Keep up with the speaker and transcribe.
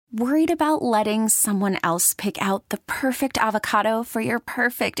Worried about letting someone else pick out the perfect avocado for your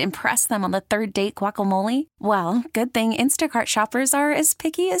perfect impress them on the third date guacamole? Well, good thing Instacart shoppers are as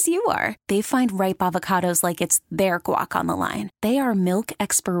picky as you are. They find ripe avocados like it's their guac on the line. They are milk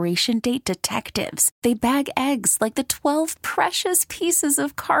expiration date detectives. They bag eggs like the 12 precious pieces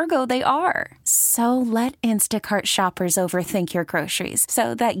of cargo they are. So let Instacart shoppers overthink your groceries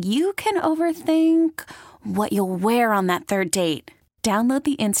so that you can overthink what you'll wear on that third date. Download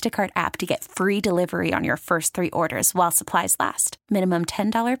the Instacart app to get free delivery on your first 3 orders while supplies last. Minimum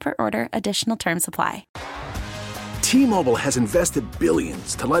 $10 per order. Additional terms apply. T-Mobile has invested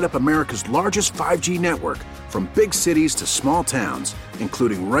billions to light up America's largest 5G network, from big cities to small towns,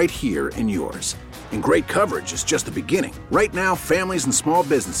 including right here in yours. And great coverage is just the beginning. Right now, families and small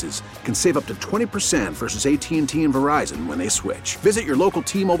businesses can save up to 20% versus AT&T and Verizon when they switch. Visit your local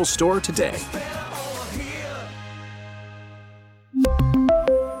T-Mobile store today.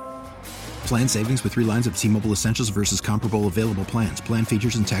 Plan savings with 3 lines of T-Mobile Essentials versus comparable available plans. Plan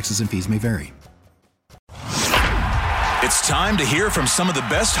features and taxes and fees may vary. It's time to hear from some of the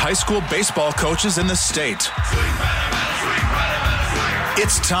best high school baseball coaches in the state.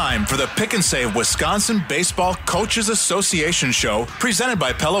 It's time for the Pick and Save Wisconsin Baseball Coaches Association show, presented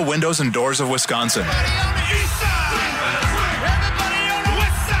by Pella Windows and Doors of Wisconsin.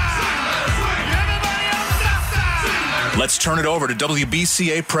 Let's turn it over to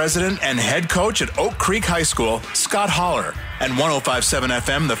WBCA President and Head Coach at Oak Creek High School, Scott Holler, and 105.7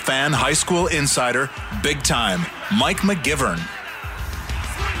 FM, The Fan High School Insider, Big Time, Mike McGivern.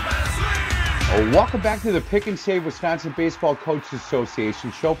 Welcome back to the Pick and Save Wisconsin Baseball Coaches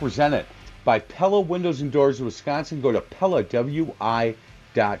Association show, presented by Pella Windows and Doors of Wisconsin. Go to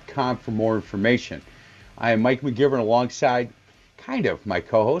PellaWI.com for more information. I am Mike McGivern alongside kind of my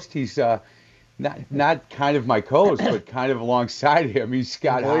co-host. He's not kind of my co-host, but kind of alongside him. He's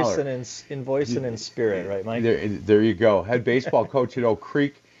Scott Holler. In voice and in spirit, right, Mike? There you go. Head baseball coach at Oak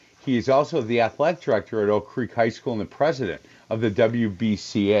Creek. He is also the athletic director at Oak Creek High School and the president of the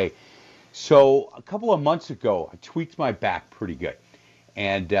WBCA. So a couple of months ago, I tweaked my back pretty good.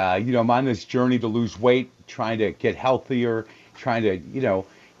 And, I'm on this journey to lose weight, trying to get healthier, trying to,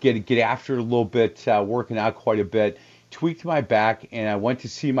 get after it a little bit, working out quite a bit. Tweaked my back, and I went to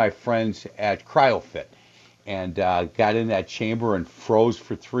see my friends at CryoFit, and got in that chamber and froze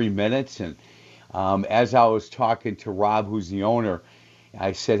for 3 minutes. And as I was talking to Rob, who's the owner,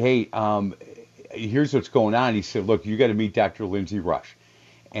 I said, "Hey, here's what's going on." He said, "Look, you got to meet Dr. Lindsay Rush."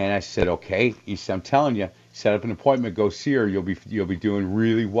 And I said, "Okay." He said, "I'm telling you, set up an appointment, go see her. You'll be doing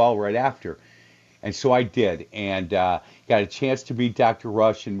really well right after." And so I did, and got a chance to meet Dr.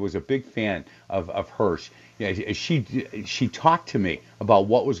 Rush, and was a big fan of hers. She talked to me about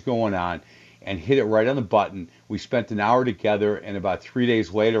what was going on and hit it right on the button. We spent an hour together, and about 3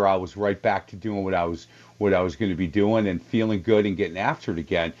 days later, I was right back to doing what I was going to be doing and feeling good and getting after it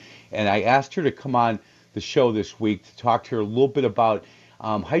again. And I asked her to come on the show this week to talk to her a little bit about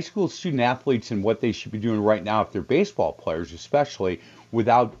high school student athletes and what they should be doing right now if they're baseball players, especially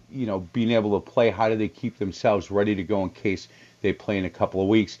without being able to play. How do they keep themselves ready to go in case they play in a couple of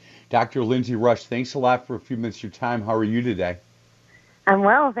weeks? Dr. Lindsay Rush, thanks a lot for a few minutes of your time. How are you today? I'm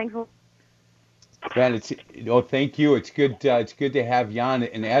well, thanks. Man, thank you. It's good to have you on.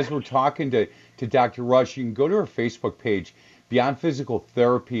 And as we're talking to Dr. Rush, you can go to her Facebook page, Beyond Physical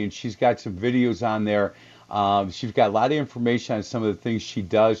Therapy, and she's got some videos on there. She's got a lot of information on some of the things she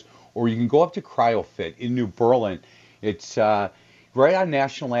does. Or you can go up to CryoFit in New Berlin. It's right on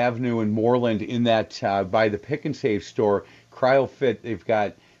National Avenue in Moreland, in that by the Pick and Save store. CryoFit, they've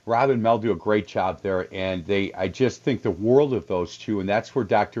got Rob and Mel do a great job there, and I just think the world of those two, and that's where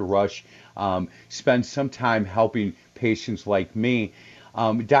Dr. Rush spends some time helping patients like me.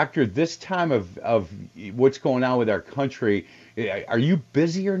 Doctor, this time of what's going on with our country, are you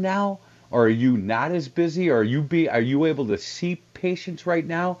busier now, or are you not as busy? Or are you able to see patients right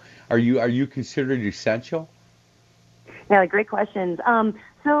now? Are you considered essential? Yeah, great questions.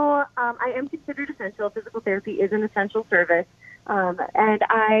 So I am considered essential. Physical therapy is an essential service. And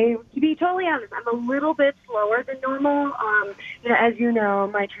to be totally honest, I'm a little bit slower than normal. As you know,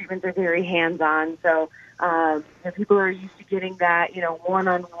 my treatments are very hands-on. So people are used to getting that,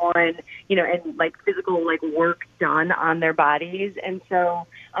 one-on-one, and physical work done on their bodies. And so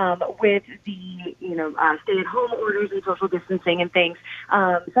with the, stay-at-home orders and social distancing and things,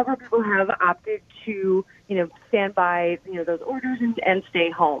 several people have opted to, stand by, those orders and stay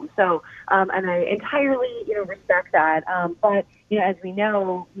home. So, and I entirely, respect that. But, as we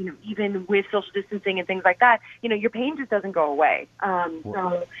know, even with social distancing and things like that, your pain just doesn't go away.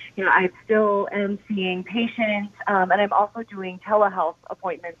 So, I still am seeing patients, and I'm also doing telehealth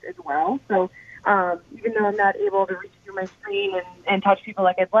appointments as well. So, even though I'm not able to reach through my screen and touch people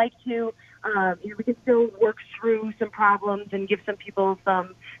like I'd like to, we can still work through some problems and give some people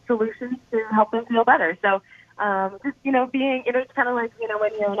some solutions to help them feel better. So, just, being, it's kind of like,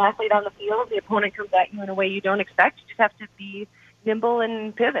 when you're an athlete on the field, the opponent comes at you in a way you don't expect. You just have to be nimble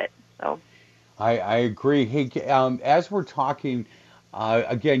and pivot. So, I agree. Hey, as we're talking,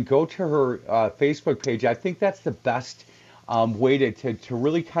 again, go to her Facebook page. I think that's the best way to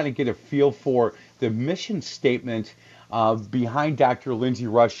really kind of get a feel for the mission statement behind Dr. Lindsay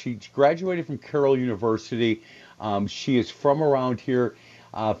Rush. She graduated from Carroll University. She is from around here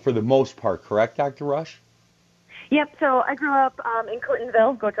for the most part, correct, Dr. Rush? Yep, so I grew up in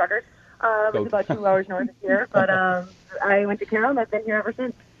Clintonville, go Truckers. It's about 2 hours north of here, but I went to Carroll and I've been here ever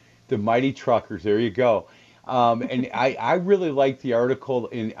since. The Mighty Truckers, there you go. And I really like the article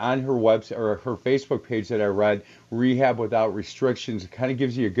on her website or her Facebook page that I read, Rehab Without Restrictions. It kind of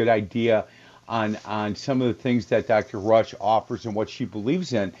gives you a good idea on some of the things that Dr. Rush offers and what she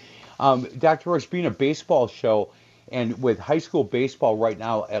believes in. Dr. Rush, being a baseball show and with high school baseball right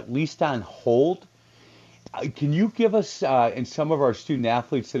now at least on hold, can you give us and some of our student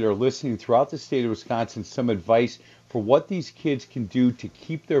athletes that are listening throughout the state of Wisconsin some advice for what these kids can do to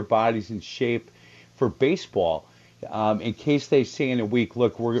keep their bodies in shape for baseball, in case they say in a week,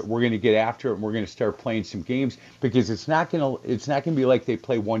 look, we're going to get after it and we're going to start playing some games, because it's not going to be like they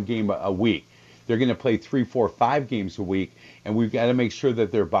play one game a week. They're going to play 3, 4, 5 games a week, and we've got to make sure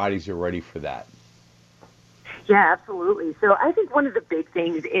that their bodies are ready for that. Yeah, absolutely. So I think one of the big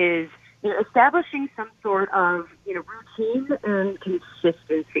things is establishing some sort of routine and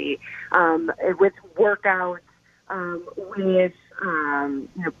consistency with workouts, with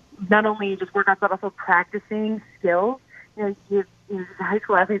not only just workouts but also practicing skills. The high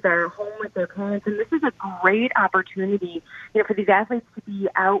school athletes are home with their parents, and this is a great opportunity, for these athletes to be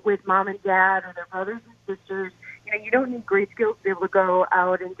out with mom and dad or their brothers and sisters. You don't need great skills to be able to go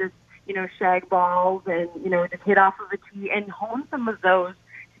out and just shag balls and just hit off of a tee and hone some of those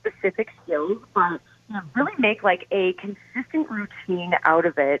specific skills, but really make like a consistent routine out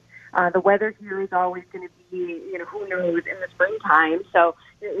of it. The weather here is always going to be, who knows, in the springtime. So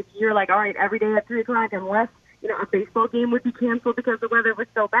if you're like, all right, every day at 3 o'clock, unless, a baseball game would be canceled because the weather was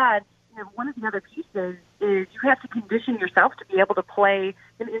so bad, one of the other pieces is you have to condition yourself to be able to play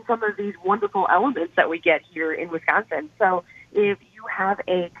in some of these wonderful elements that we get here in Wisconsin. So if you have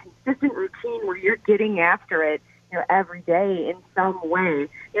a consistent routine where you're getting after it, every day in some way,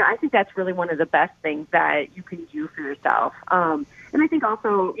 I think that's really one of the best things that you can do for yourself. And I think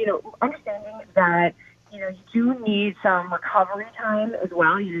also, understanding that, you do need some recovery time as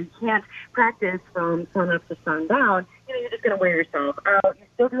well. You can't practice from sun up to sundown. You're just going to wear yourself out. You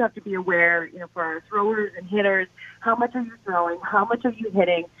still do have to be aware, for our throwers and hitters, how much are you throwing? How much are you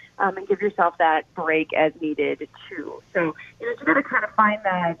hitting? And give yourself that break as needed too. So, you got to kind of find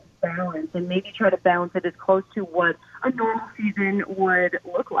that balance and maybe try to balance it as close to what a normal season would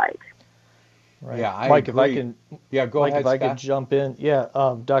look like. Right. Yeah, Mike, agree. if I can, go ahead, if I Scott. could jump in. Yeah,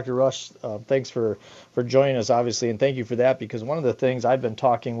 Dr. Rush, thanks for joining us, obviously, and thank you for that, because one of the things I've been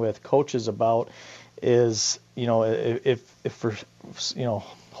talking with coaches about is, if for,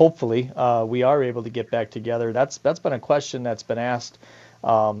 hopefully we are able to get back together. That's been a question that's been asked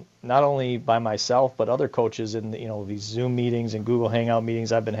not only by myself but other coaches in these Zoom meetings and Google Hangout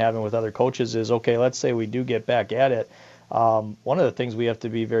meetings I've been having with other coaches is, okay, let's say we do get back at it. One of the things we have to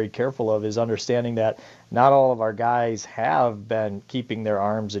be very careful of is understanding that not all of our guys have been keeping their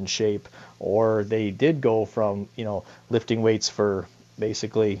arms in shape, or they did go from, lifting weights for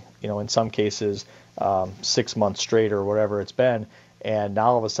basically, in some cases, 6 months straight or whatever it's been. And now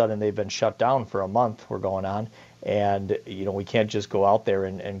all of a sudden they've been shut down for a month, we're going on. And, we can't just go out there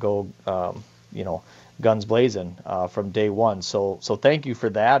and go, guns blazing from day one. So thank you for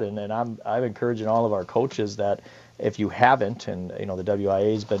that. And I'm encouraging all of our coaches that if you haven't, and the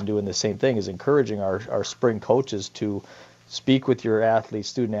WIA has been doing the same thing, is encouraging our spring coaches to speak with your athletes,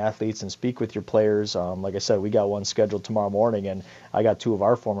 student athletes, and speak with your players. Like I said, we got one scheduled tomorrow morning, and I got 2 of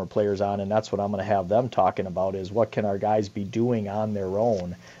our former players on, and that's what I'm going to have them talking about is what can our guys be doing on their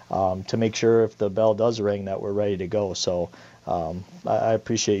own to make sure if the bell does ring that we're ready to go. So I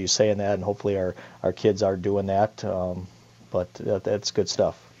appreciate you saying that, and hopefully our kids are doing that. But that's good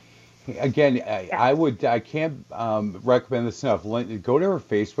stuff. Again, I can't recommend this enough. Go to her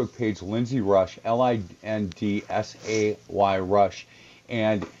Facebook page, Lindsay Rush, LINDSAY Rush,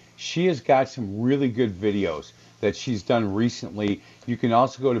 and she has got some really good videos that she's done recently. You can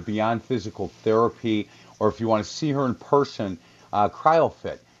also go to Beyond Physical Therapy, or if you want to see her in person,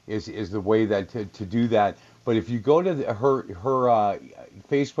 CryoFit is the way that to do that. But if you go to her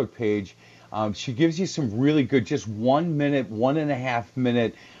Facebook page, she gives you some really good, just 1 minute, 1.5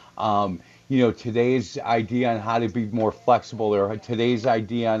 minute, today's idea on how to be more flexible, or today's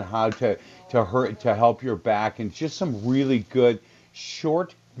idea on how to help your back, and just some really good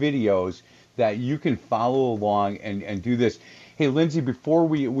short videos that you can follow along and do this. Hey, Lindsay, before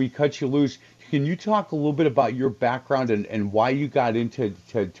we cut you loose, can you talk a little bit about your background and why you got into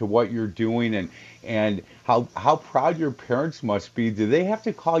what you're doing, and how proud your parents must be? Do they have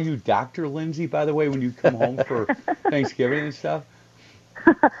to call you Dr. Lindsay, by the way, when you come home for Thanksgiving and stuff?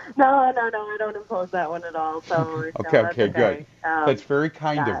 No, I don't impose that one at all. So okay, good. That's very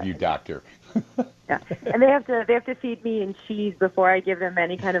kind of you, Doctor. Yeah, and they have to feed me and cheese before I give them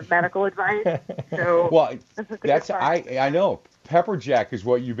any kind of medical advice. So well, I know. Pepper Jack is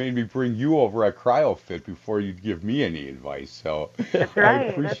what you made me bring you over at CryoFit before you'd give me any advice. So that's right. I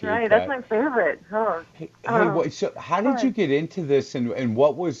appreciate that. That's my favorite. Oh. So how did you get into this, and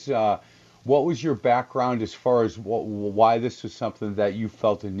what was your background as far as why this was something that you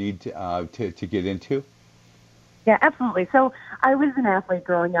felt a need to get into? Yeah, absolutely. So I was an athlete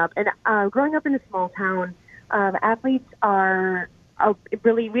growing up, and growing up in a small town, athletes are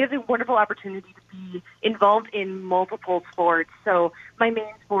we have a wonderful opportunity to be involved in multiple sports. So my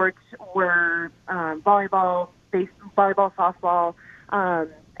main sports were volleyball, softball,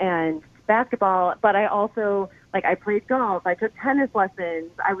 and basketball, but I also, I played golf, I took tennis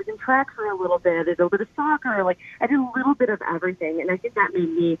lessons, I was in track for a little bit, I did a little bit of soccer, I did a little bit of everything, and I think that made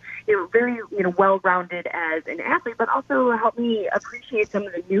me, very, well-rounded as an athlete, but also helped me appreciate some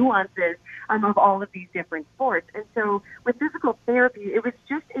of the nuances of all of these different sports. And so with physical therapy, it was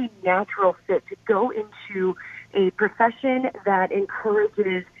just a natural fit to go into a profession that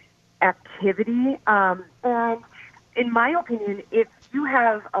encourages activity, and in my opinion, if you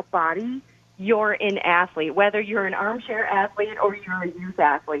have a body, you're an athlete, whether you're an armchair athlete or you're a youth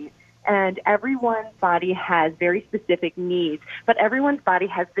athlete. And everyone's body has very specific needs, but everyone's body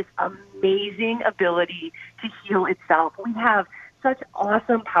has this amazing ability to heal itself. We have such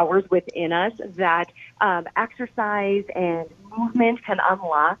awesome powers within us that exercise and movement can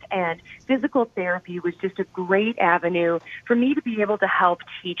unlock, and physical therapy was just a great avenue for me to be able to help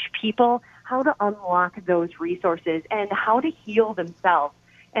teach people how to unlock those resources and how to heal themselves.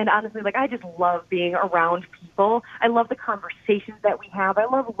 And honestly, I just love being around people. I love the conversations that we have. I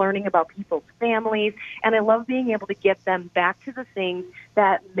love learning about people's families, and I love being able to get them back to the things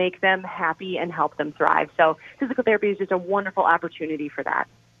that make them happy and help them thrive. So physical therapy is just a wonderful opportunity for that.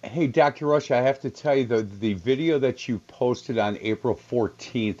 Hey, Dr. Rush, I have to tell you, the video that you posted on April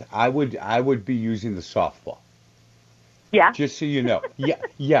 14th, I would be using the softball. Yeah. Just so you know. Yeah.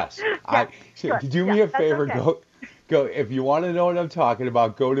 Yes. Yeah, sure. Do me a favor. Okay. Go. If you want to know what I'm talking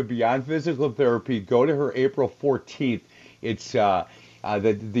about, go to Beyond Physical Therapy. Go to her April 14th. It's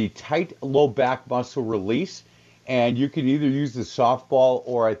the tight low back muscle release, and you can either use the softball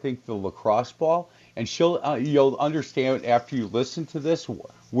or I think the lacrosse ball. And you'll understand after you listen to this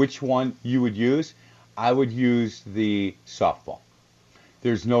which one you would use. I would use the softball.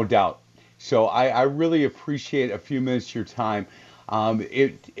 There's no doubt. So I really appreciate a few minutes of your time.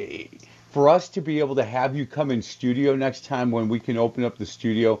 For us to be able to have you come in studio next time when we can open up the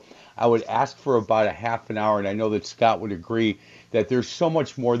studio, I would ask for about a half an hour, and I know that Scott would agree that there's so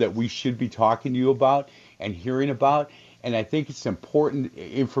much more that we should be talking to you about and hearing about. And I think it's important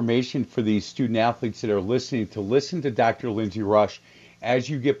information for these student athletes that are listening to listen to Dr. Lindsay Rush as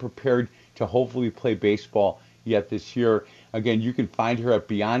you get prepared to hopefully play baseball yet this year. Again, you can find her at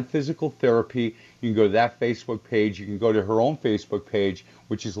Beyond Physical Therapy. You can go to that Facebook page. You can go to her own Facebook page,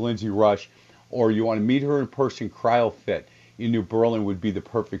 which is Lindsay Rush. Or you want to meet her in person, CryoFit in New Berlin would be the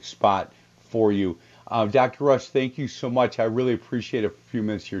perfect spot for you. Dr. Rush, thank you so much. I really appreciate a few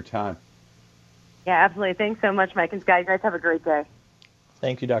minutes of your time. Yeah, absolutely. Thanks so much, Mike and Scott. You guys have a great day.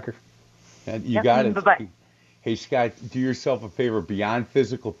 Thank you, Doctor. And you got it. Bye-bye. Hey, Scott, do yourself a favor, Beyond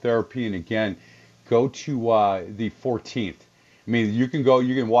Physical Therapy, and again, go to the 14th. I mean, you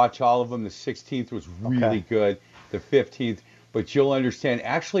can watch all of them. The 16th was really good, the 15th, but you'll understand,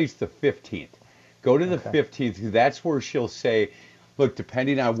 actually it's the 15th. Go to the 15th, that's where she'll say, look,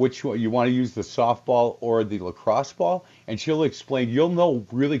 depending on which one you want to use, the softball or the lacrosse ball, and she'll explain. You'll know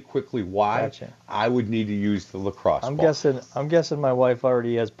really quickly why I would need to use the lacrosse ball. I'm guessing my wife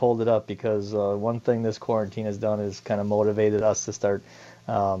already has pulled it up because one thing this quarantine has done is kind of motivated us to start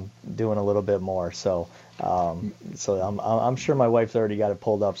doing a little bit more. So I'm sure my wife's already got it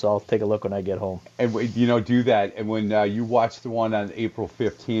pulled up. So I'll take a look when I get home. And do that. And when you watch the one on April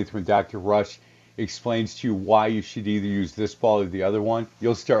 15th, when Dr. Rush explains to you why you should either use this ball or the other one,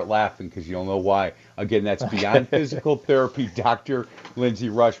 you'll start laughing because you'll know why. Again, that's Beyond Physical Therapy, Dr. Lindsey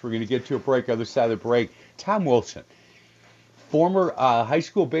Rush. We're going to get to a break. Other side of the break, Tom Wilson, former high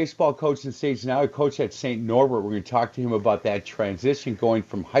school baseball coach in States, now a coach at St. Norbert. We're going to talk to him about that transition going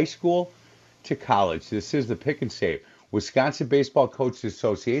from high school to college. This is the Pick and Save Wisconsin Baseball Coaches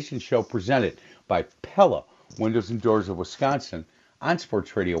Association show presented by Pella Windows and Doors of Wisconsin on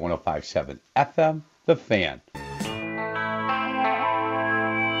Sports Radio 105.7 FM, The Fan.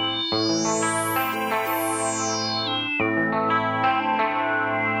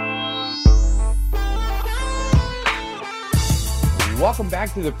 Welcome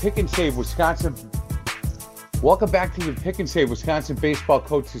back to the Pick and Save Wisconsin. Welcome back to the Pick and Save Wisconsin Baseball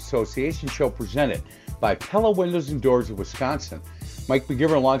Coaches Association show presented by Pella Windows and Doors of Wisconsin. Mike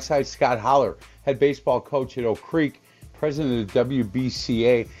McGivern alongside Scott Holler, head baseball coach at Oak Creek, president of the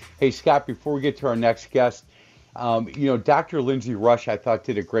WBCA. Hey, Scott, before we get to our next guest, Dr. Lindsey Rush, I thought,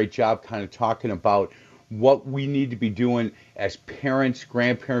 did a great job kind of talking about what we need to be doing as parents,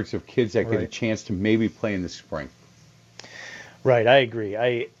 grandparents of kids that get a chance to maybe play in the spring. Right, I agree.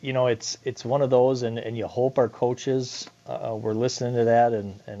 It's one of those, and you hope our coaches were listening to that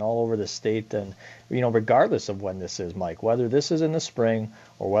and all over the state. And regardless of when this is, Mike, whether this is in the spring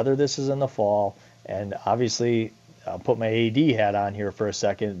or whether this is in the fall, and obviously I'll put my AD hat on here for a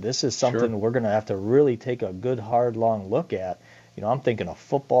second. This is something we're going to have to really take a good, hard, long look at. I'm thinking of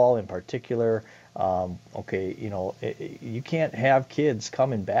football in particular. You can't have kids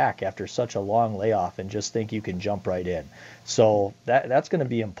coming back after such a long layoff and just think you can jump right in. So that's going to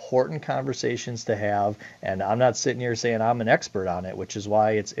be important conversations to have. And I'm not sitting here saying I'm an expert on it, which is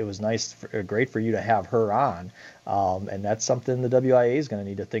why it was great for you to have her on. And that's something the WIA is going to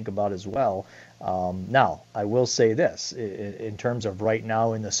need to think about as well. Now, I will say this, in terms of right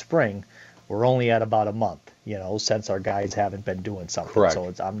now in the spring, we're only at about a month, since our guys haven't been doing something. Correct.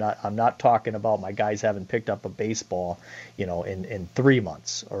 So I'm not talking about my guys haven't picked up a baseball, in 3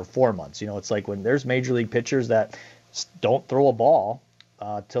 months or 4 months. It's like when there's major league pitchers that don't throw a ball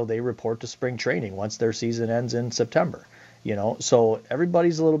till they report to spring training once their season ends in September. So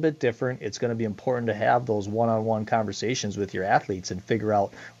everybody's a little bit different. It's going to be important to have those one-on-one conversations with your athletes and figure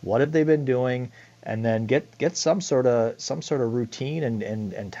out what have they been doing, and then get some sort of routine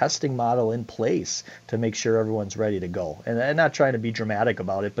and testing model in place to make sure everyone's ready to go. And not trying to be dramatic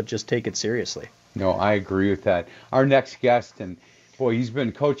about it, but just take it seriously. No, I agree with that. Our next guest, and boy, he's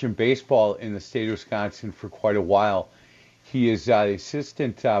been coaching baseball in the state of Wisconsin for quite a while. He is the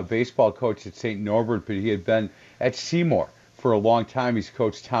assistant baseball coach at St. Norbert, but he had been at Seymour for a long time. He's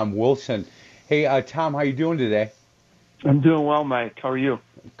coached Tom Wilson. Hey, Tom, how you doing today? I'm doing well, Mike. How are you?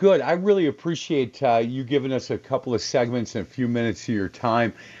 Good. I really appreciate you giving us a couple of segments and a few minutes of your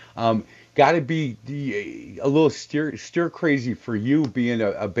time. Got to be a little stir crazy for you being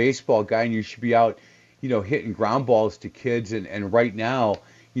a baseball guy, and you should be out, hitting ground balls to kids. And right now,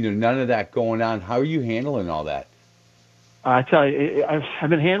 none of that going on. How are you handling all that? I tell you, I've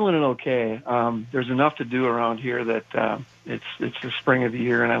been handling it okay. There's enough to do around here that it's the spring of the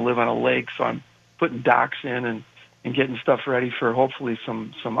year, and I live on a lake, so I'm putting docks in and getting stuff ready for hopefully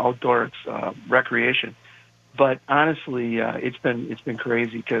some outdoor recreation. But honestly, it's been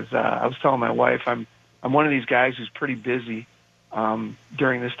crazy because I was telling my wife I'm one of these guys who's pretty busy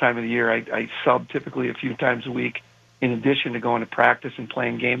during this time of the year. I sub typically a few times a week, in addition to going to practice and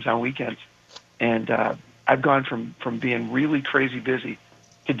playing games on weekends. And I've gone from being really crazy busy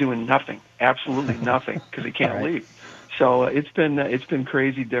to doing nothing, absolutely nothing, because I can't leave. So it's been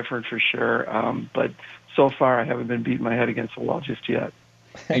crazy different for sure. But so far, I haven't been beating my head against the wall just yet.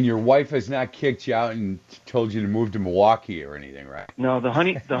 And your wife has not kicked you out and told you to move to Milwaukee or anything, right? No, the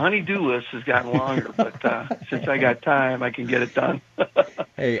honey-do list has gotten longer, but since I got time, I can get it done.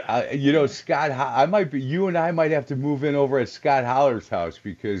 Hey, Scott, you and I might have to move in over at Scott Holler's house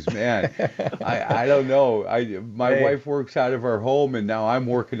because, man, I don't know. My wife works out of her home, and now I'm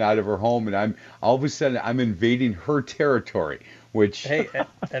working out of her home, and all of a sudden I'm invading her territory which Hey,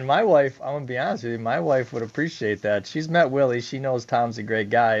 and my wife, I'm gonna be honest with you, my wife would appreciate that. She's met Willie. She knows Tom's a great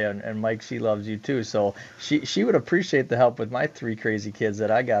guy, and Mike, she loves you too. So she would appreciate the help with my 3 crazy kids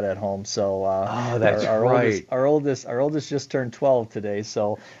that I got at home. So that's our right. Our oldest just turned 12 today.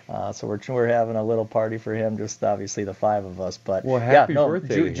 So we're having a little party for him. Just obviously the 5 of us. But well, happy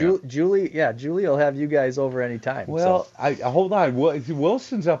birthday to him. Julie will have you guys over anytime. Well, so. Hold on.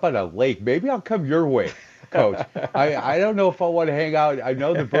 Wilson's up on a lake. Maybe I'll come your way, Coach. I don't know if I want to hang out. I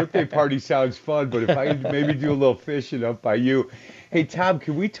know the birthday party sounds fun, but if I could maybe do a little fishing up by you. Hey, Tom,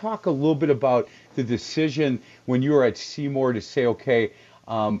 can we talk a little bit about the decision when you were at Seymour to say, okay,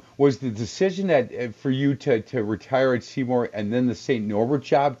 was the decision that for you to retire at Seymour and then the St. Norbert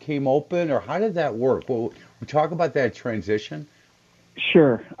job came open, or how did that work? Well, we talk about that transition.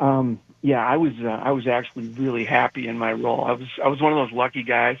 Sure. Yeah, I was actually really happy in my role. I was one of those lucky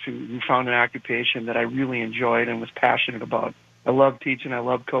guys who found an occupation that I really enjoyed and was passionate about. I love teaching, I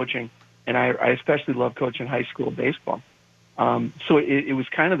love coaching, and I especially love coaching high school baseball. So it was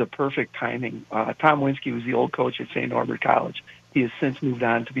kind of the perfect timing. Tom Winsky was the old coach at St. Norbert College. He has since moved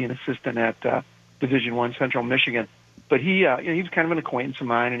on to be an assistant at Division I Central Michigan. But he was kind of an acquaintance of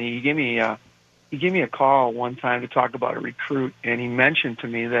mine, and he gave me a call one time to talk about a recruit, and he mentioned to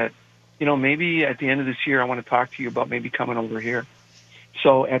me that, maybe at the end of this year, I want to talk to you about maybe coming over here.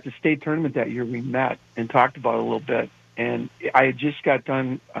 So at the state tournament that year, we met and talked about it a little bit. And I had just got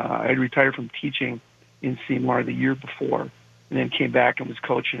done, I had retired from teaching in Seymour the year before, and then came back and was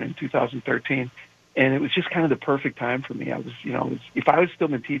coaching in 2013. And it was just kind of the perfect time for me. I was, if I was still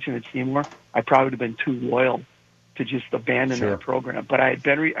been teaching at Seymour, I probably would have been too loyal to just abandon that program. But I'd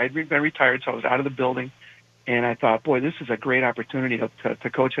been retired, so I was out of the building. And I thought, boy, this is a great opportunity to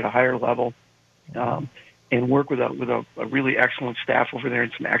coach at a higher level, and work with a really excellent staff over there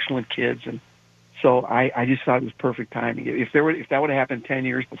and some excellent kids. And so I just thought it was perfect timing. If that would have happened 10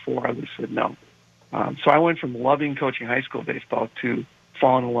 years before, I would have said no. So I went from loving coaching high school baseball to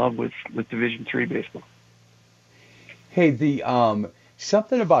falling in love with Division III baseball. Hey, the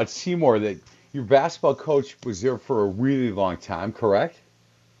something about Seymour, that your basketball coach was there for a really long time, correct?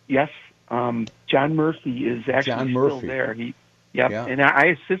 Yes. John Murphy is actually still there. And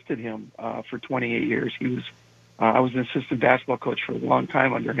I assisted him for 28 years. I was an assistant basketball coach for a long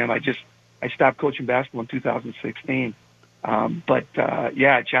time under him. I stopped coaching basketball in 2016.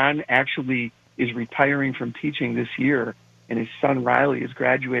 John actually is retiring from teaching this year, and his son Riley is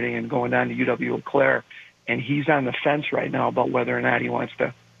graduating and going down to UW Eau Claire, and he's on the fence right now about whether or not he wants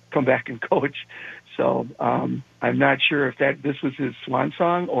to come back and coach. So I'm not sure if this was his swan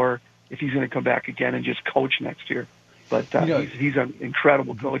song or if he's going to come back again and just coach next year. But he's an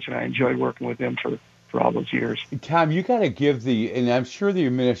incredible coach, and I enjoyed working with him for all those years. Tom, you got to give and I'm sure the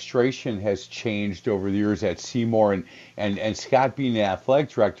administration has changed over the years at Seymour, and Scott being the athletic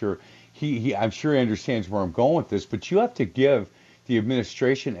director, I'm sure he understands where I'm going with this, but you have to give the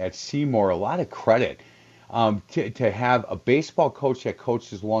administration at Seymour a lot of credit. To have a baseball coach that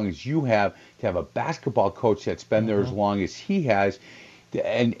coached as long as you have, to have a basketball coach that's been there as long as he has,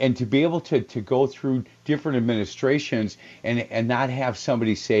 and to be able to go through different administrations and not have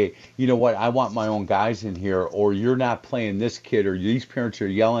somebody say, you know what, I want my own guys in here, or you're not playing this kid, or these parents are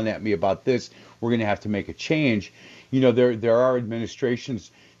yelling at me about this, we're going to have to make a change. There are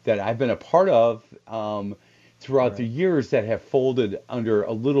administrations that I've been a part of throughout the years that have folded under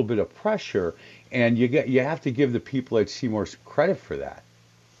a little bit of pressure, and you have to give the people at Seymour credit for that.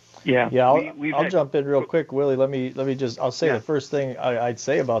 Yeah. I'll jump in real quick, Willie. Let me just. I'll say the first thing I'd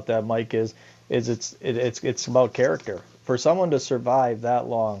say about that, Mike, is it's about character. For someone to survive that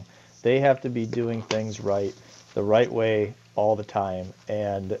long, they have to be doing things right, the right way, all the time.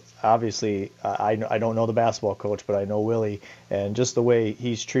 And obviously, I don't know the basketball coach, but I know Willie, and just the way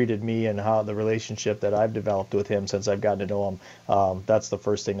he's treated me and how the relationship that I've developed with him since I've gotten to know him, that's the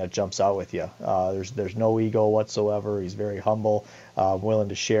first thing that jumps out with you. There's no ego whatsoever. He's very humble, willing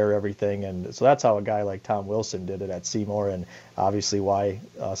to share everything, and so that's how a guy like Tom Wilson did it at Seymour, and obviously why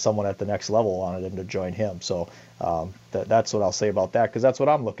someone at the next level wanted him to join him. So that's what I'll say about that, because that's what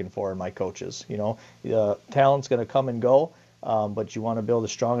I'm looking for in my coaches. Talent's going to come and go. But you want to build a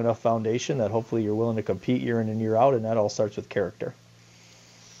strong enough foundation that hopefully you're willing to compete year in and year out, and that all starts with character.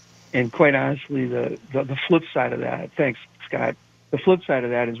 And quite honestly, the flip side of that, thanks, Scott, the flip side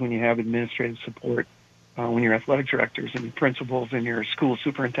of that is when you have administrative support, when your athletic directors and your principals and your school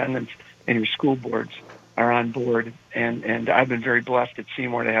superintendents and your school boards are on board. And I've been very blessed at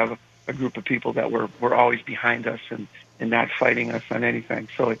Seymour to have a group of people that were always behind us and not fighting us on anything.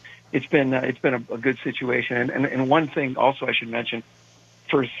 So it's been a good situation. And one thing also I should mention,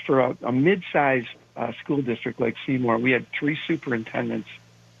 for a mid-sized school district like Seymour, we had 3 superintendents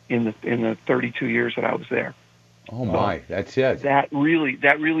in the 32 years that I was there. Oh my, that's it. That really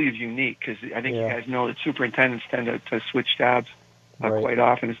is unique, because I think you guys know that superintendents tend to switch jobs quite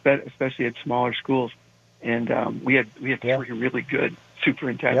often, especially at smaller schools. And we had 3 really good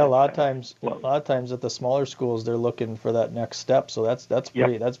superintendents. Yeah, a lot of times at the smaller schools, they're looking for that next step. So that's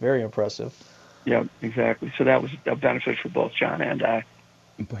pretty. That's very impressive. Yeah, exactly. So that was a benefit for both John and I.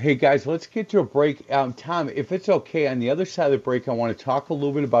 Hey guys, let's get to a break. Tom, if it's okay, on the other side of the break, I want to talk a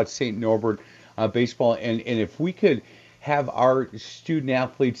little bit about St. Norbert baseball, and if we could have our student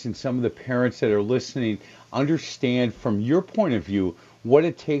athletes and some of the parents that are listening understand from your point of view what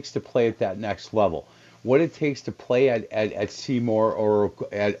it takes to play at that next level, what it takes to play at Seymour or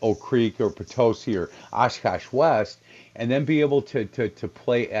at Oak Creek or Potosi or Oshkosh West, and then be able to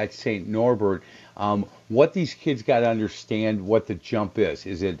play at St. Norbert. What these kids got to understand what the jump is.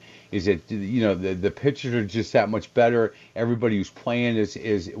 Is it the pitchers are just that much better? Everybody who's playing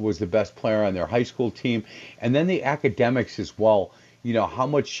was the best player on their high school team, and then the academics as well. How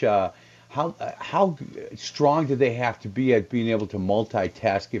much how strong do they have to be at being able to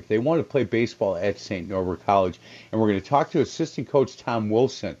multitask if they want to play baseball at St. Norbert College? And we're going to talk to assistant coach Tom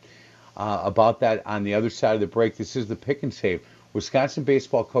Wilson about that on the other side of the break. This is the Pick and Save Wisconsin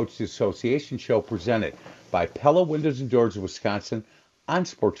Baseball Coaches Association show presented by Pella Windows and Doors of Wisconsin on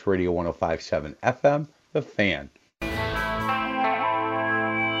Sports Radio 105.7 FM, The Fan.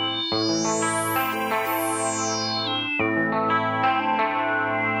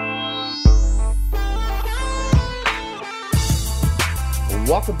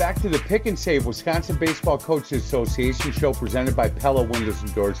 Welcome back to the Pick and Save Wisconsin Baseball Coaches Association show presented by Pella Windows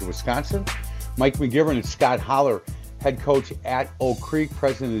and Doors of Wisconsin. Mike McGivern and Scott Holler, head coach at Oak Creek,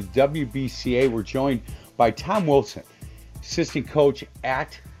 president of the WBCA. We're joined by Tom Wilson, assistant coach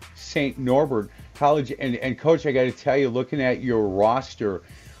at St. Norbert College. And Coach, I got to tell you, looking at your roster,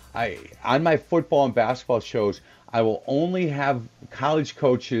 on my football and basketball shows, I will only have college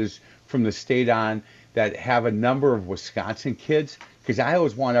coaches from the state on that have a number of Wisconsin kids, because I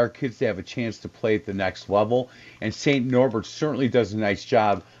always want our kids to have a chance to play at the next level. And St. Norbert certainly does a nice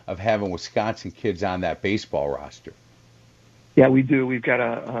job of having Wisconsin kids on that baseball roster. Yeah, we do. We've got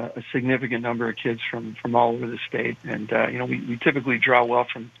a significant number of kids from all over the state. And, we typically draw well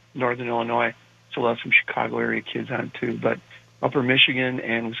from northern Illinois, so we'll have some Chicago area kids on too. But upper Michigan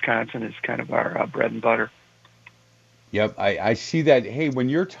and Wisconsin is kind of our bread and butter. Yep, I see that. Hey, when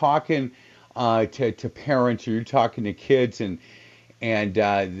you're talking to parents or you're talking to kids and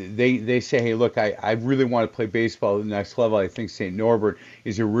they say, hey, look, I really want to play baseball at the next level. I think St. Norbert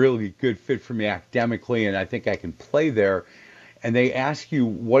is a really good fit for me academically, and I think I can play there. And they ask you,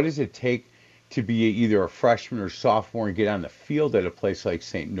 what does it take to be either a freshman or sophomore and get on the field at a place like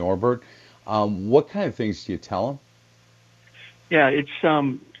St. Norbert? What kind of things do you tell them? Yeah,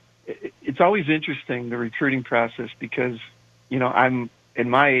 it's always interesting, the recruiting process, because, I'm in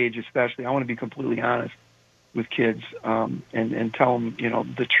my age especially, I want to be completely honest with kids and tell them,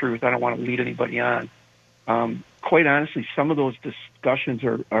 the truth. I don't want to lead anybody on. Quite honestly, some of those discussions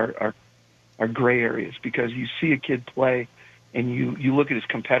are gray areas, because you see a kid play and you look at his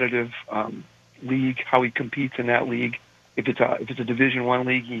competitive league, how he competes in that league. If it's a Division I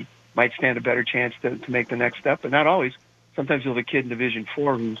league, he might stand a better chance to make the next step, but not always. Sometimes you'll have a kid in Division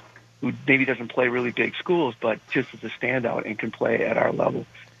IV who maybe doesn't play really big schools, but just is a standout and can play at our level.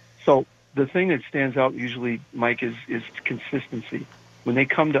 So the thing that stands out usually, Mike, is consistency. When they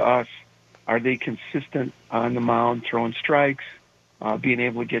come to us, are they consistent on the mound, throwing strikes, being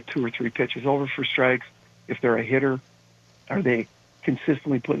able to get 2 or 3 pitches over for strikes? If they're a hitter, are they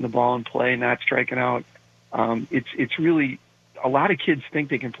consistently putting the ball in play, not striking out? It's really, a lot of kids think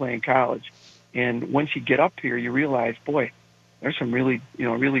they can play in college. And once you get up here, you realize, boy, there's some really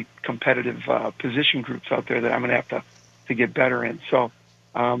competitive position groups out there that I'm going to have to get better in. So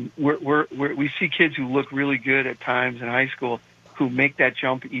we see kids who look really good at times in high school who make that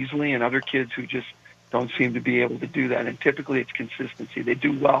jump easily, and other kids who just don't seem to be able to do that. And typically it's consistency. They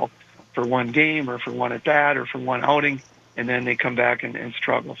do well for one game or for one at bat or for one outing, and then they come back and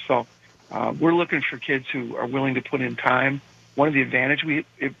struggle. So we're looking for kids who are willing to put in time. One of the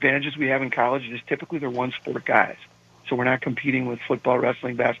advantages we have in college is typically they're one-sport guys. So we're not competing with football,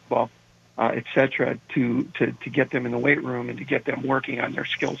 wrestling, basketball, et cetera, to get them in the weight room and to get them working on their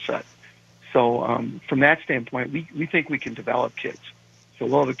skill set. So from that standpoint, we think we can develop kids. So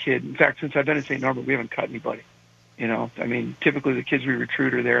we'll have a kid. In fact, since I've been at St. Norbert, we haven't cut anybody. Typically the kids we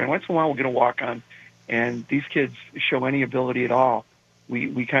recruit are there, and once in a while we'll get a walk-on, and these kids show any ability at all.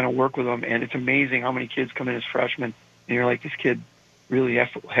 We kind of work with them, and it's amazing how many kids come in as freshmen, and you're like, this kid really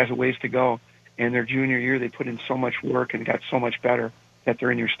has a ways to go. and their junior year they put in so much work and got so much better that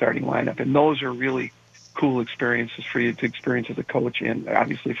they're in your starting lineup. And those are really cool experiences for you to experience as a coach, and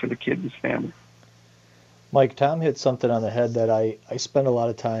obviously for the kid and his family. Mike, Tom hit something on the head that I spend a lot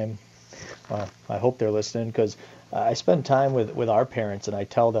of time, well, I hope they're listening, because I spend time with our parents, and I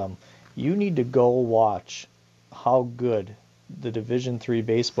tell them, you need to go watch how good the Division III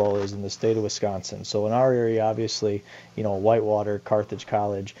baseball is in the state of Wisconsin. So in our area, obviously, Whitewater, Carthage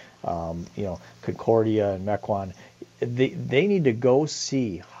College, Concordia and Mequon, they need to go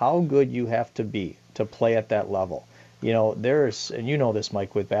see how good you have to be to play at that level. There's, and you know this,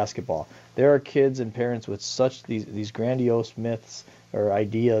 Mike, with basketball, there are kids and parents with such these grandiose myths or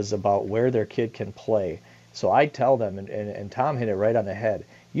ideas about where their kid can play. So I tell them, and Tom hit it right on the head,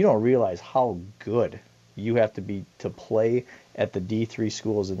 you don't realize how good you have to be to play at the D3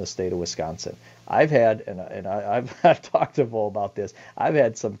 schools in the state of Wisconsin. I've had, and I've talked to Bo about this, I've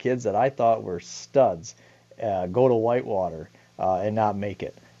had some kids that I thought were studs go to Whitewater and not make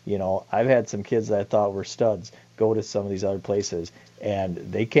it. I've had some kids that I thought were studs go to some of these other places, and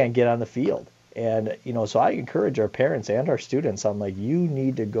they can't get on the field. And, so I encourage our parents and our students, I'm like, you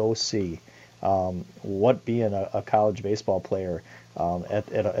need to go see what being a college baseball player at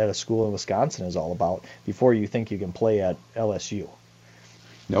a school in Wisconsin is all about before you think you can play at LSU.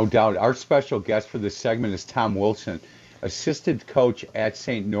 No doubt. Our special guest for this segment is Tom Wilson, assistant coach at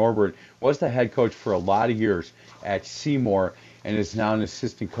St. Norbert, was the head coach for a lot of years at Seymour, and is now an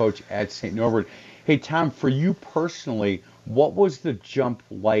assistant coach at St. Norbert. Hey, Tom, for you personally, what was the jump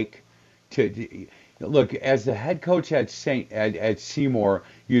like to look as the head coach at Seymour?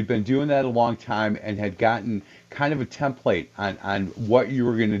 You'd been doing that a long time and had gotten kind of a template on what you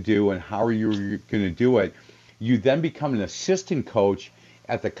were going to do and how you were going to do it. You then become an assistant coach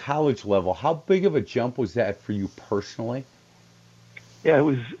at the college level. How big of a jump was that for you personally? Yeah, it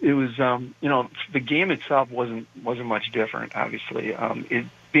was. The game itself wasn't much different. Obviously,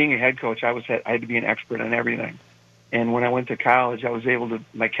 being a head coach, I had to be an expert on everything. And when I went to college, I was able to.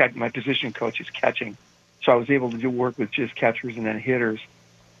 My position coach is catching, so I was able to do work with just catchers and then hitters.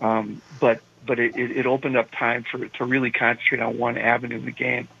 But it opened up time to really concentrate on one avenue of the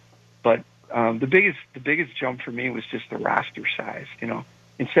game. But the biggest jump for me was just the roster size.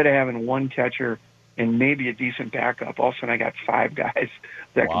 Instead of having one catcher and maybe a decent backup, all of a sudden I got 5 guys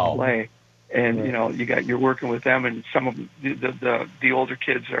that can play. And you're working with them, and some of the older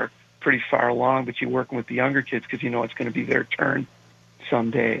kids are pretty far along, but you're working with the younger kids because it's going to be their turn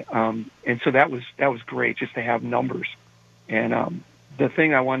someday. And so that was great just to have numbers. And the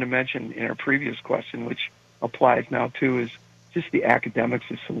thing I wanted to mention in our previous question, which applies now too, is just the academics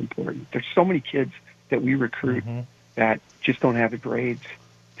is so important. There's so many kids that we recruit that just don't have the grades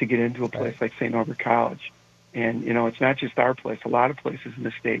to get into a place like St. Norbert College. And it's not just our place. A lot of places in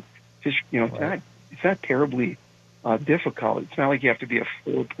the state, just it's not terribly difficult. It's not like you have to be a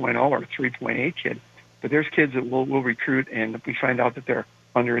 4.0 or a 3.8 kid, but there's kids that we'll recruit, and if we find out that they're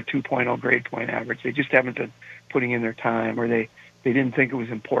under a 2.0 grade point average, they just haven't been putting in their time, or they didn't think it was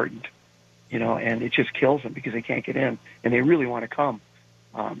important, and it just kills them because they can't get in, and they really want to come.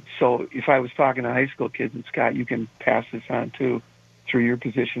 So if I was talking to high school kids, and Scott, you can pass this on too, through your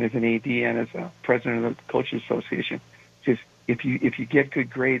position as an AD and as a president of the Coaches Association, just if you get good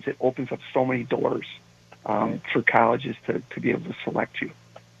grades, it opens up so many doors for colleges to be able to select you.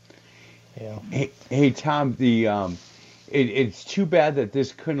 Yeah. Hey Tom, it's too bad that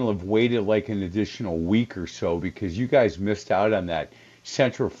this couldn't have waited like an additional week or so, because you guys missed out on that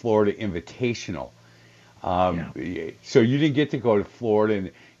Central Florida Invitational. So you didn't get to go to Florida,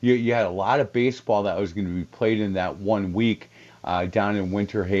 and you had a lot of baseball that was going to be played in that 1 week down in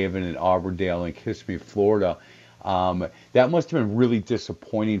Winter Haven and Auburndale and Kissimmee, Florida. That must have been really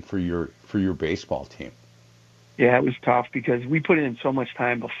disappointing for your baseball team. Yeah, it was tough because we put in so much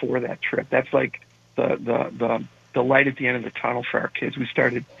time before that trip. That's like the light at the end of the tunnel for our kids. We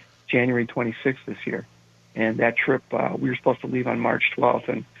started January 26th this year, and that trip we were supposed to leave on March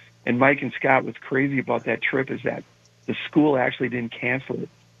 12th. And Mike and Scott, what's crazy about that trip is that the school actually didn't cancel it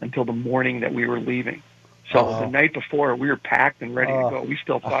until the morning that we were leaving. So the night before, we were packed and ready to go. We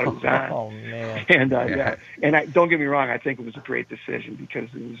still thought it was on. Oh, man. And, don't get me wrong, I think it was a great decision because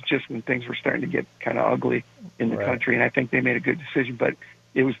it was just when things were starting to get kind of ugly in the country, and I think they made a good decision, but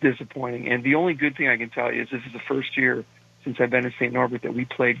it was disappointing. And the only good thing I can tell you is this is the first year since I've been at St. Norbert that we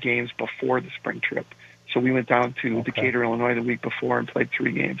played games before the spring trip. So we went down to Decatur, Illinois the week before and played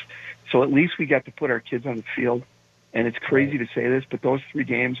 3 games. So at least we got to put our kids on the field. And it's crazy to say this, but those 3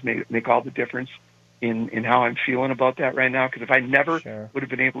 games make all the difference in how I'm feeling about that right now. Because if I never would have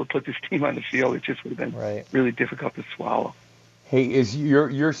been able to put this team on the field, it just would have been really difficult to swallow. Hey, is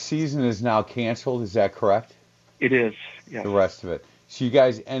your season is now canceled? Is that correct? It is. Yes. The rest of it. So you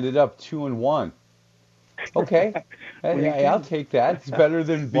guys ended up 2-1. Okay, hey, I'll take that. It's better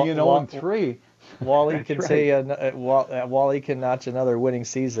than being 0-3. Wally can say Wally can notch another winning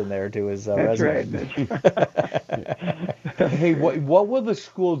season there to his resume. Hey, what will the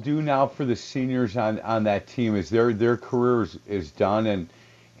school do now for the seniors on that team? Is their career is done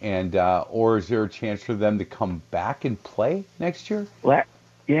and or is there a chance for them to come back and play next year? Well,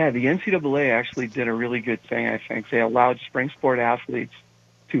 yeah, the NCAA actually did a really good thing. I think they allowed spring sport athletes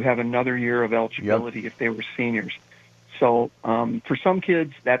to have another year of eligibility if they were seniors. So for some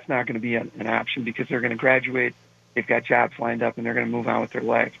kids, that's not going to be an option because they're going to graduate, they've got jobs lined up, and they're going to move on with their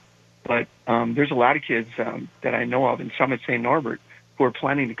life. But there's a lot of kids that I know of, and some at St. Norbert, who are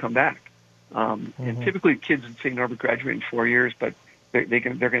planning to come back. And typically kids at St. Norbert graduate in 4 years, but they're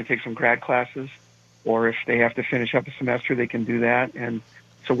going to take some grad classes, or if they have to finish up a semester, they can do that. And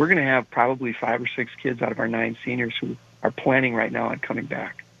so we're going to have probably 5 or 6 kids out of our 9 seniors who are planning right now on coming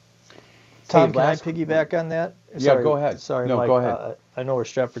back. Tom, can I piggyback on that? Yeah, go ahead. Sorry, no, Mike. Go ahead. I know we're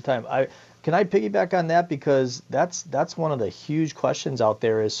strapped for time. Can I piggyback on that because that's one of the huge questions out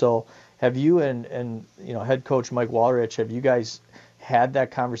there. Is so have you and head coach Mike Wallerich, have you guys had that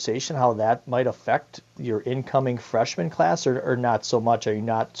conversation how that might affect your incoming freshman class or not so much? Are you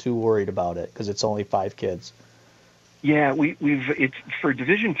not too worried about it because it's only 5 kids? Yeah, it's for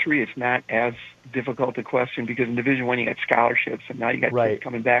Division III. It's not as difficult a question because in Division I you got scholarships, and now you got kids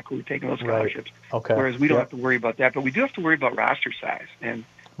coming back who are taking those scholarships. Right. Okay. Whereas we don't have to worry about that, but we do have to worry about roster size, and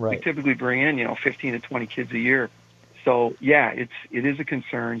we typically bring in 15 to 20 kids a year. So yeah, it is a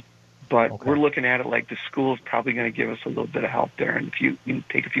concern, but we're looking at it like the school is probably going to give us a little bit of help there, and if you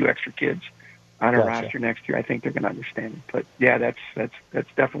take a few extra kids on our roster next year, I think they're going to understand it. But yeah, that's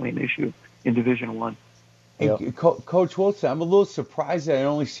definitely an issue in Division I. Hey, Coach Wilson, I'm a little surprised that I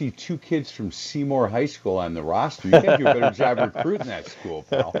only see 2 kids from Seymour High School on the roster. You got to do a better job recruiting that school,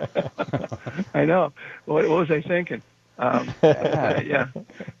 pal. I know. What was I thinking? Yeah.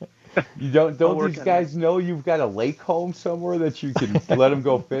 You don't these guys know you've got a lake home somewhere that you can let them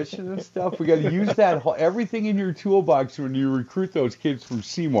go fishing and stuff? We got to use that everything in your toolbox when you recruit those kids from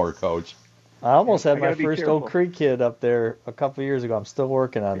Seymour, Coach. I almost had my first Oak Creek kid up there a couple of years ago. I'm still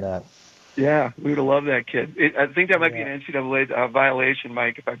working on that. Yeah, we would have loved that kid. I think that might be an NCAA violation,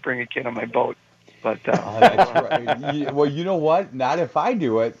 Mike, if I bring a kid on my boat. But that's right. Well, you know what? Not if I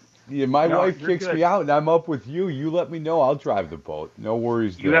do it. My wife kicks me out, and I'm up with you. You let me know. I'll drive the boat. No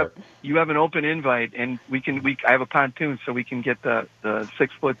worries there. You have an open invite, and I have a pontoon, so we can get the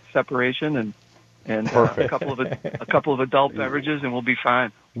 6-foot separation and a couple of adult beverages, and we'll be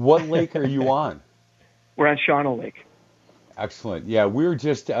fine. What lake are you on? We're on Shawano Lake. Excellent. Yeah, we were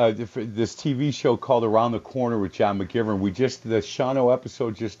just this TV show called Around the Corner with John McGivern. The Shawano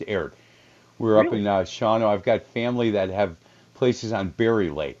episode just aired. We're up in Shawano. I've got family that have places on Berry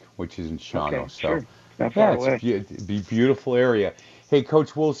Lake, which is in Shawano. Okay, sure. Not far away. It's a beautiful area. Hey,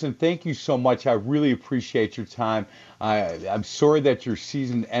 Coach Wilson, thank you so much. I really appreciate your time. I'm sorry that your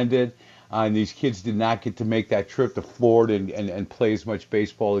season ended and these kids did not get to make that trip to Florida and play as much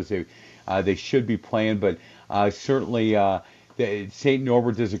baseball as they should be playing, but certainly St.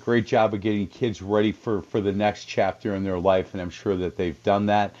 Norbert does a great job of getting kids ready for the next chapter in their life, and I'm sure that they've done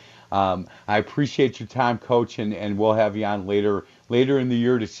that. I appreciate your time, Coach, and we'll have you on later in the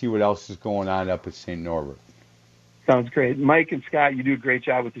year to see what else is going on up at St. Norbert. Sounds great. Mike and Scott, you do a great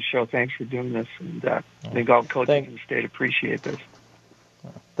job with the show. Thanks for doing this, and I think all coaches in the state appreciate this.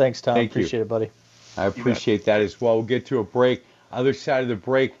 Thanks, Tom. Appreciate it, buddy. I appreciate that as well. We'll get to a break. Other side of the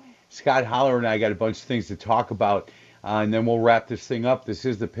break, Scott Holler and I got a bunch of things to talk about, and then we'll wrap this thing up. This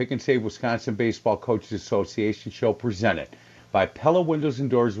is the Pick and Save Wisconsin Baseball Coaches Association show presented by Pella Windows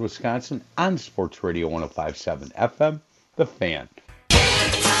and Doors of Wisconsin on Sports Radio 105.7 FM, The Fan.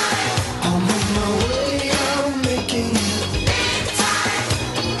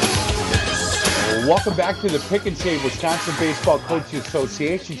 Welcome back to the Pick and Save Wisconsin Baseball Coaches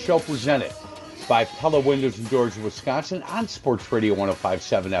Association show presented by Pella Windows and Doors of Wisconsin on Sports Radio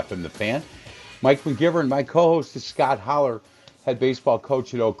 105.7 FM, The Fan. Mike McGivern, my co-host is Scott Holler, head baseball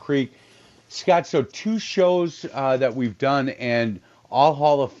coach at Oak Creek. Scott, so 2 shows that we've done, and all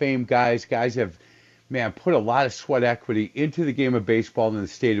Hall of Fame guys have, put a lot of sweat equity into the game of baseball in the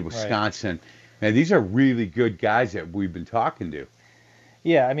state of Wisconsin. Right. Man, these are really good guys that we've been talking to.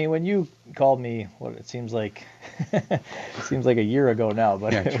 Yeah, I mean, when you called me, what it seems like, a year ago now,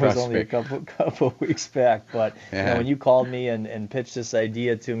 but Yeah, it was trust only me. a couple of weeks back. But Yeah. when you called me and pitched this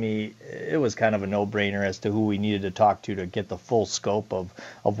idea to me, it was kind of a no-brainer as to who we needed to talk to get the full scope of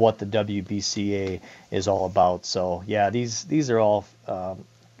what the WBCA is all about. So yeah, these are all,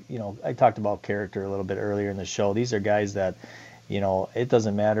 I talked about character a little bit earlier in the show. These are guys that, it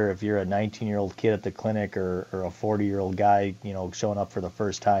doesn't matter if you're a 19-year-old kid at the clinic or a 40-year-old guy, showing up for the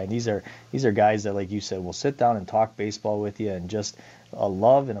first time. These are guys that, like you said, will sit down and talk baseball with you and just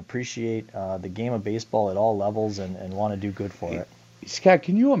love and appreciate the game of baseball at all levels and want to do good for it. Scott,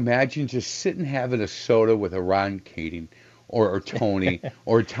 can you imagine just sitting having a soda with a Ron Kading or Tony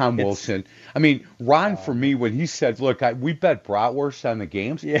or Tom Wilson? I mean, Ron, for me, when he said, look, we bet bratwurst on the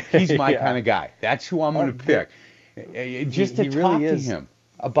games, he's my kind of guy. That's who I'm going to pick. Just to talk to him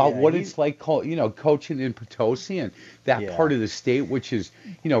about what it's like, coaching in Potosi and that part of the state, which is,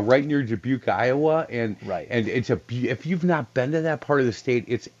 right near Dubuque, Iowa, and it's if you've not been to that part of the state,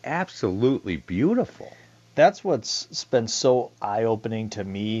 it's absolutely beautiful. That's what's been so eye-opening to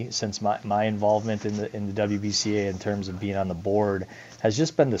me since my involvement in the WBCA in terms of being on the board has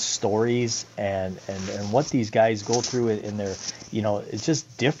just been the stories and what these guys go through in their, it's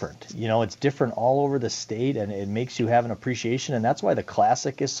just different. It's different all over the state, and it makes you have an appreciation. And that's why the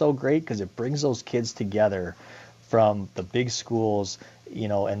Classic is so great, because it brings those kids together from the big schools,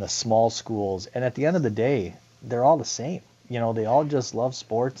 and the small schools. And at the end of the day, they're all the same. They all just love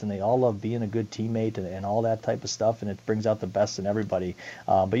sports, and they all love being a good teammate and all that type of stuff, and it brings out the best in everybody.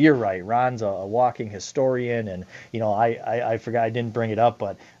 But you're right, Ron's a walking historian, and I forgot, I didn't bring it up,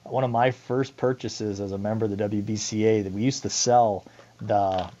 but one of my first purchases as a member of the WBCA, that we used to sell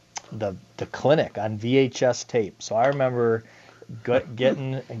the clinic on VHS tape. So I remember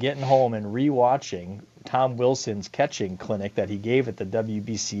getting home and rewatching Tom Wilson's catching clinic that he gave at the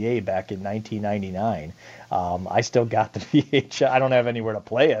WBCA back in 1999. I still got the VHS. I don't have anywhere to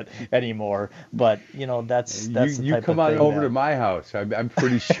play it anymore, but that's you come on over to my house. I'm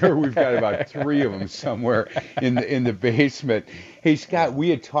pretty sure we've got about 3 of them somewhere in the basement. Hey, Scott, we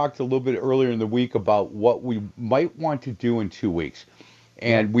had talked a little bit earlier in the week about what we might want to do in 2 weeks,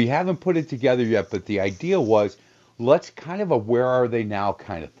 and we haven't put it together yet. But the idea was, let's kind of a where are they now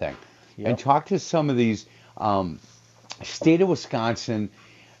kind of thing. And talk to some of these state of Wisconsin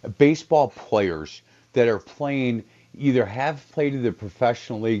baseball players that are playing, either have played in the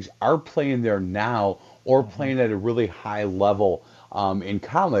professional leagues, are playing there now, or playing at a really high level in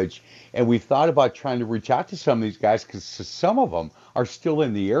college. And we thought about trying to reach out to some of these guys, because some of them are still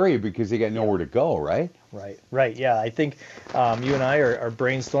in the area because they got nowhere to go, right? Right. Yeah, I think you and I are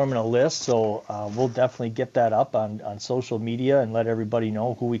brainstorming a list, so we'll definitely get that up on social media and let everybody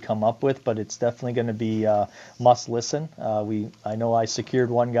know who we come up with. But it's definitely going to be must listen. I know I secured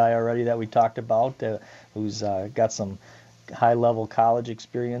one guy already that we talked about who's got some high-level college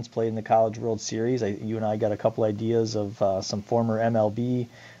experience, played in the College World Series. You and I got a couple ideas of some former MLB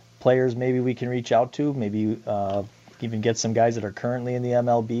players maybe we can reach out to, maybe even get some guys that are currently in the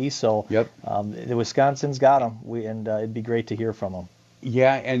MLB. So the Wisconsin's got them, and it'd be great to hear from them.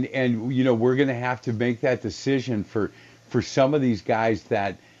 Yeah, and we're going to have to make that decision for some of these guys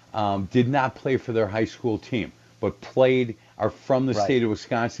that did not play for their high school team, but are from the state of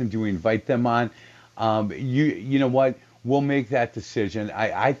Wisconsin. Do we invite them on? You know what? We'll make that decision.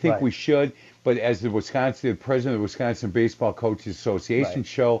 I think we should, but as the president of the Wisconsin Baseball Coaches Association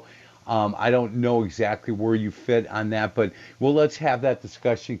show, I don't know exactly where you fit on that, but let's have that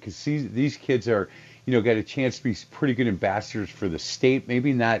discussion, because these kids are, got a chance to be pretty good ambassadors for the state.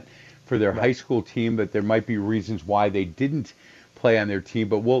 Maybe not for their high school team, but there might be reasons why they didn't play on their team.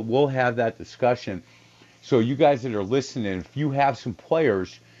 But we'll have that discussion. So you guys that are listening, if you have some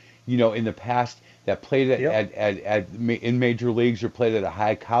players, in the past that played in major leagues or played at a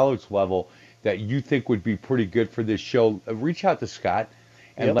high college level that you think would be pretty good for this show, reach out to Scott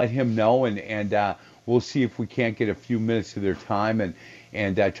and let him know, and we'll see if we can't get a few minutes of their time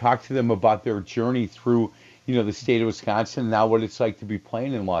and talk to them about their journey through, the state of Wisconsin, now what it's like to be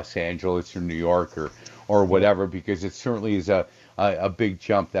playing in Los Angeles or New York or whatever, because it certainly is a big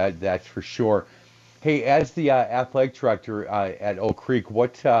jump, that's for sure. Hey, as the athletic director at Oak Creek,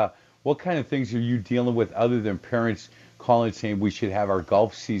 what kind of things are you dealing with other than parents calling saying we should have our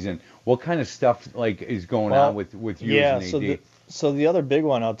golf season? What kind of stuff is going on with you as an AD? So the other big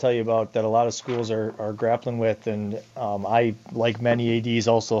one I'll tell you about that a lot of schools are grappling with, and I, like many ADs,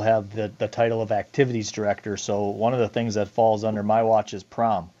 also have the title of activities director. So one of the things that falls under my watch is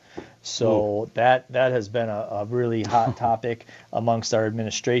prom. So that has been a really hot topic amongst our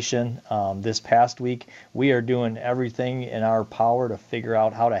administration. This past week, we are doing everything in our power to figure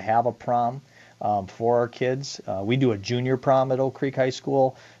out how to have a prom for our kids. We do a junior prom at Oak Creek High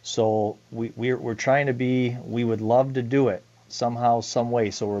School, so we're trying to be. We would love to do it somehow, some way.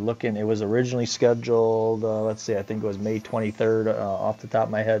 So we're looking. It was originally scheduled. Let's see, I think it was May 23rd, off the top of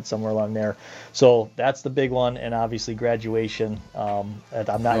my head, somewhere along there. So that's the big one, and obviously graduation. I'm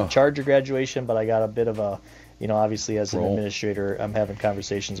not in charge of graduation, but I got a bit of a, obviously as an administrator, I'm having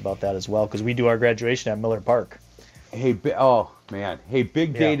conversations about that as well, because we do our graduation at Miller Park. Hey, big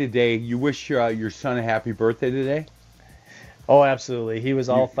day today. You wish your son a happy birthday today? Oh, absolutely. He was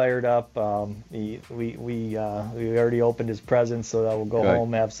all fired up. We already opened his presents, so that we'll go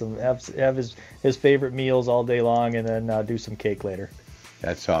home, have his favorite meals all day long, and then do some cake later.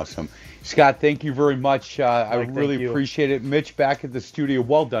 That's awesome. Scott, thank you very much. I really appreciate it. Mitch, back at the studio.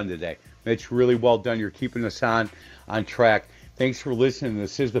 Well done today. Mitch, really well done. You're keeping us on track. Thanks for listening.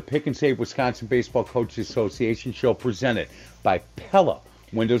 This is the Pick and Save Wisconsin Baseball Coaches Association show presented by Pella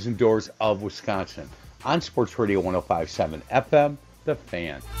Windows and Doors of Wisconsin on Sports Radio 105.7 FM, The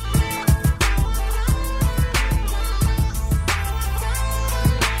Fan.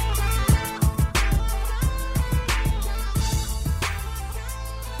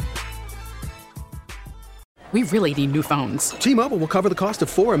 We really need new phones. T-Mobile will cover the cost of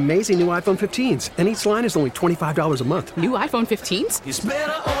 4 amazing new iPhone 15s, and each line is only $25 a month. New iPhone 15s? It's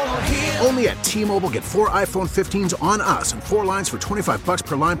better over here. Only at T-Mobile, get 4 iPhone 15s on us and 4 lines for $25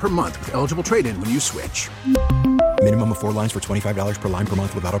 per line per month with eligible trade-in when you switch. Minimum of 4 lines for $25 per line per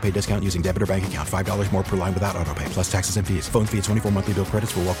month with autopay discount using debit or bank account. $5 more per line without autopay, plus taxes and fees. Phone fee at 24 monthly bill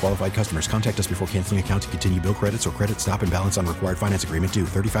credits for well-qualified customers. Contact us before canceling account to continue bill credits or credit stop and balance on required finance agreement due.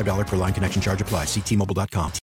 $35 per line connection charge applies. See T-Mobile.com.